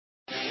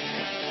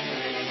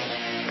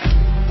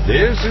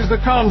This is the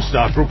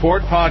Comstock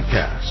Report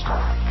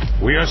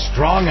podcast. We are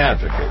strong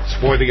advocates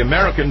for the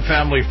American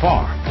family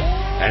farm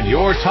and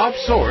your top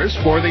source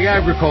for the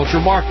agriculture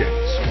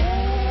markets.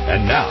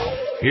 And now,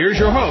 here's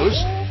your host,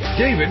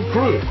 David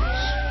Cruz.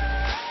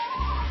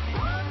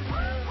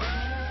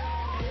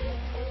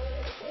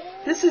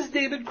 This is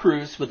David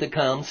Cruz with the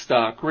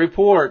Comstock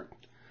Report.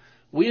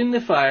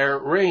 Wind, fire,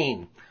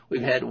 rain.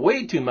 We've had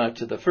way too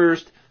much of the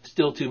first,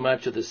 still too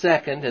much of the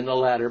second, and the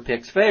latter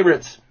picks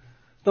favorites.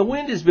 The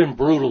wind has been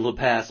brutal the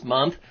past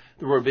month.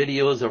 There were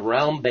videos of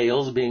round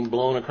bales being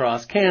blown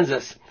across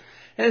Kansas.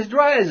 As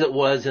dry as it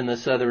was in the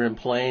southern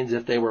plains,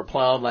 if they were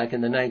plowed like in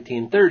the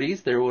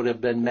 1930s, there would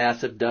have been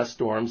massive dust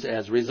storms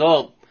as a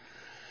result.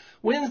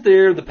 Winds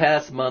there the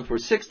past month were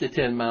 6 to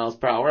 10 miles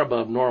per hour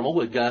above normal,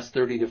 with gusts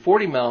 30 to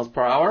 40 miles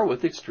per hour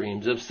with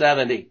extremes of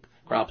 70.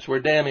 Crops were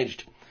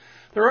damaged.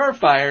 There are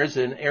fires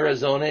in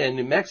Arizona and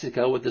New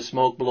Mexico, with the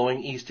smoke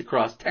blowing east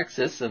across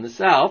Texas and the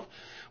south,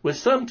 with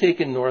some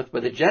taken north by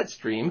the jet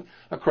stream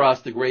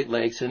across the Great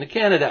Lakes into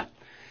Canada.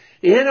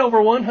 It hit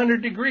over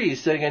 100 degrees,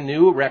 setting a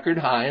new record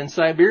high in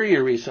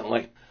Siberia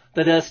recently.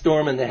 The dust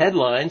storm in the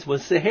headlines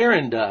was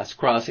Saharan dust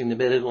crossing the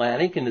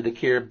mid-Atlantic into the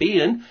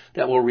Caribbean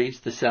that will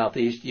reach the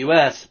southeast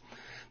U.S.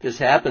 This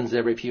happens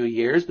every few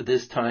years, but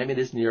this time it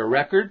is near a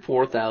record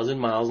 4,000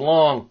 miles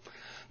long.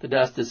 The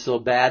dust is so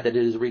bad that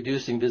it is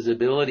reducing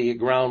visibility at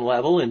ground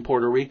level in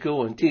Puerto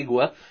Rico,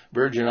 Antigua,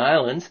 Virgin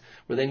Islands,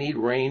 where they need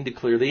rain to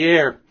clear the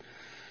air.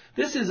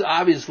 This is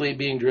obviously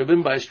being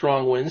driven by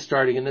strong winds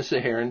starting in the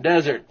Saharan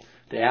desert.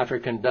 The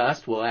African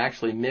dust will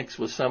actually mix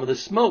with some of the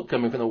smoke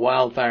coming from the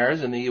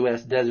wildfires in the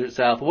U.S. desert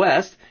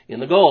southwest in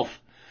the Gulf.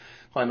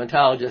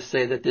 Climatologists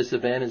say that this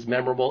event is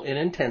memorable in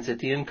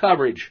intensity and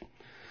coverage.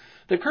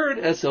 The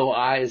current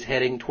SOI is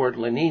heading toward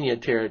La Nina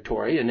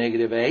territory, a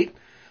 -8.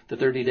 The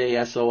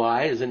 30-day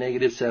SOI is a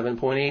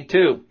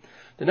 -7.82.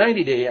 The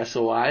 90-day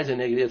SOI is a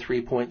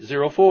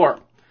 -3.04.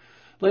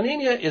 La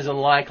Nina is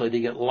unlikely to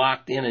get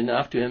locked in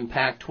enough to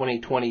impact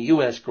 2020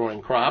 U.S.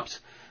 growing crops,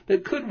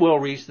 but could well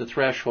reach the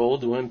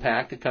threshold to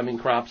impact the coming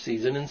crop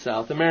season in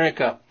South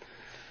America.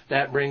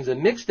 That brings a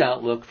mixed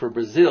outlook for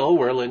Brazil,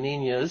 where La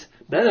Ninas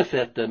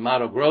benefit the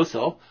Mato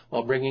Grosso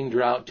while bringing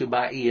drought to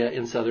Bahia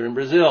in southern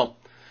Brazil.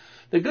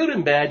 The good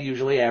and bad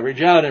usually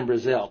average out in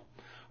Brazil.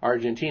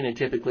 Argentina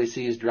typically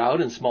sees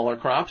drought and smaller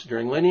crops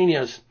during La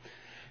Ninas.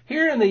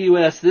 Here in the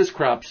U.S. this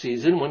crop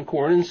season, when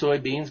corn and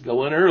soybeans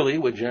go in early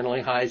with generally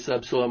high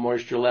subsoil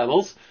moisture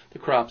levels, the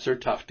crops are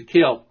tough to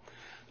kill.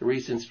 The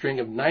recent string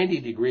of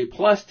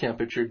 90-degree-plus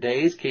temperature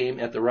days came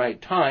at the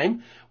right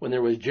time, when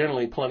there was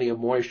generally plenty of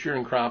moisture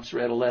and crops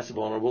were at a less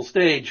vulnerable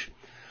stage.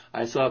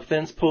 I saw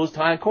fence-post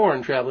high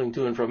corn traveling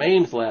to and from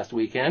Ames last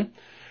weekend.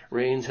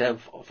 Rains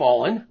have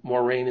fallen.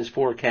 More rain is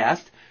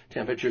forecast.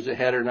 Temperatures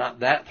ahead are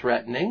not that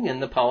threatening,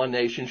 and the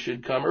pollination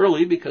should come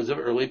early because of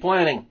early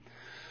planting.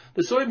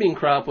 The soybean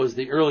crop was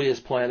the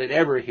earliest planted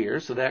ever here,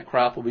 so that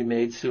crop will be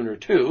made sooner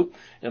too,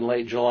 in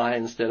late July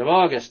instead of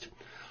August.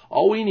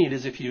 All we need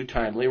is a few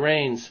timely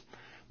rains.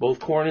 Both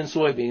corn and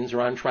soybeans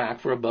are on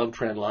track for above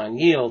trendline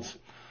yields.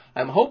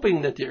 I'm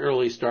hoping that the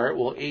early start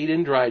will aid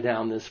in dry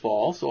down this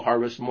fall, so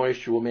harvest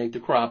moisture will make the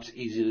crops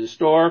easy to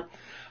store.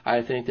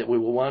 I think that we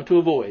will want to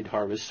avoid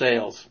harvest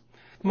sales.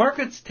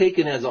 Markets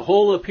taken as a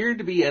whole appear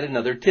to be at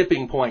another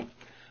tipping point.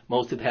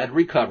 Most have had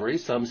recovery,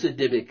 some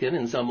significant,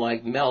 and some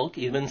like milk,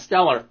 even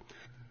stellar.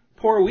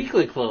 Poor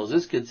weekly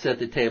closes could set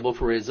the table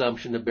for a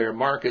resumption of bear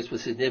markets with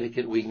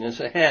significant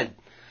weakness ahead.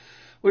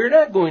 We are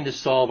not going to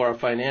solve our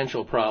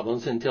financial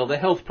problems until the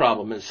health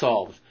problem is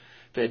solved.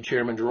 Fed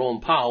Chairman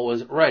Jerome Powell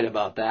was right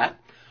about that.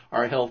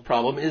 Our health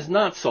problem is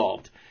not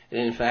solved, and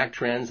in fact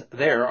trends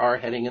there are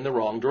heading in the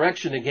wrong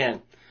direction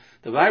again.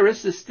 The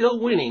virus is still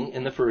winning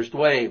in the first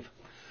wave.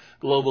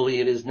 Globally,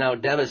 it is now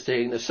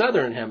devastating the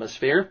southern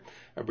hemisphere.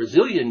 A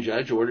Brazilian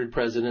judge ordered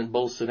President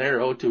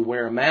Bolsonaro to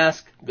wear a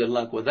mask. Good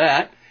luck with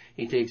that.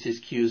 He takes his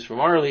cues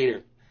from our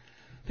leader.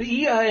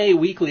 The EIA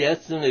weekly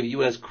estimate of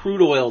U.S.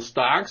 crude oil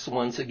stocks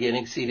once again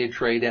exceeded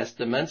trade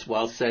estimates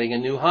while setting a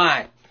new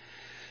high.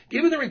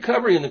 Given the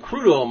recovery in the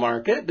crude oil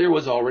market, there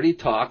was already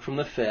talk from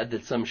the Fed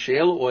that some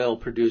shale oil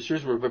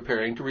producers were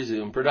preparing to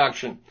resume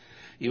production.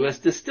 U.S.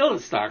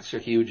 distillate stocks are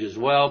huge as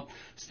well,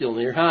 still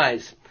near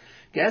highs.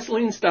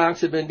 Gasoline stocks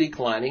have been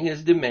declining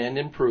as demand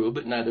improved,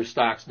 but neither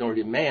stocks nor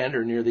demand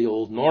are near the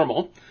old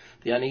normal.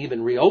 The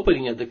uneven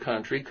reopening of the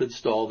country could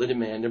stall the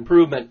demand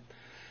improvement.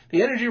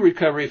 The energy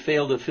recovery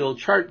failed to fill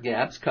chart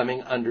gaps,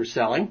 coming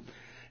underselling.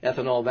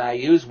 Ethanol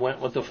values went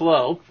with the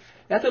flow.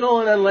 Ethanol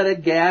and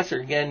unleaded gas are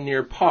again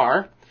near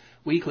par.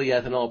 Weekly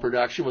ethanol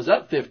production was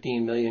up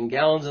 15 million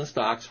gallons and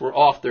stocks were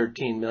off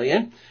 13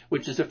 million,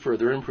 which is a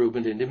further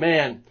improvement in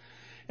demand.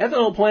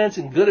 Ethanol plants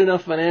in good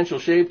enough financial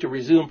shape to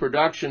resume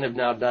production have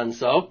now done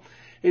so.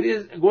 It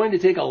is going to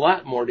take a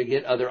lot more to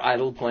get other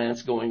idle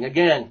plants going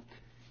again.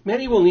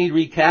 Many will need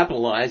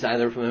recapitalize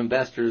either from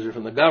investors or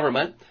from the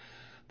government.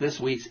 This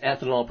week's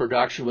ethanol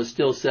production was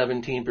still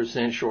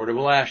 17% short of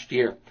last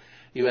year.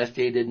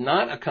 USDA did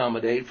not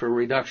accommodate for a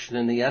reduction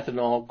in the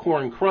ethanol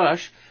corn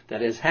crush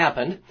that has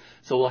happened,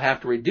 so we'll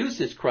have to reduce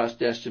this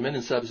crust estimate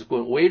in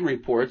subsequent weighed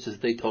reports as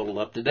they total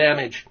up the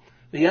damage.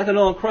 The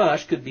ethanol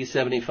crush could be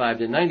 75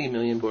 to 90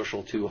 million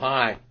bushel too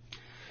high.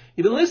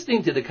 You've been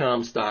listening to the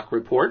Comstock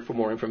Report. For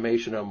more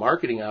information on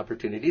marketing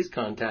opportunities,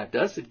 contact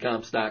us at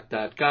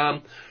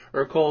Comstock.com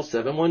or call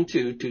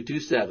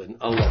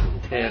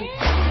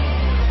 712-227-1110.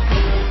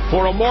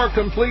 For a more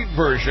complete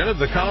version of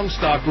the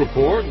Comstock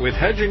Report with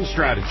hedging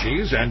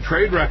strategies and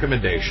trade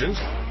recommendations,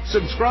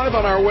 subscribe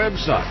on our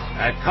website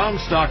at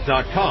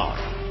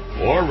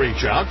Comstock.com or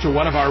reach out to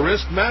one of our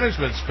risk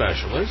management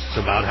specialists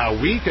about how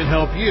we can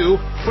help you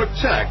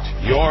protect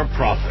your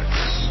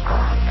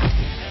profits.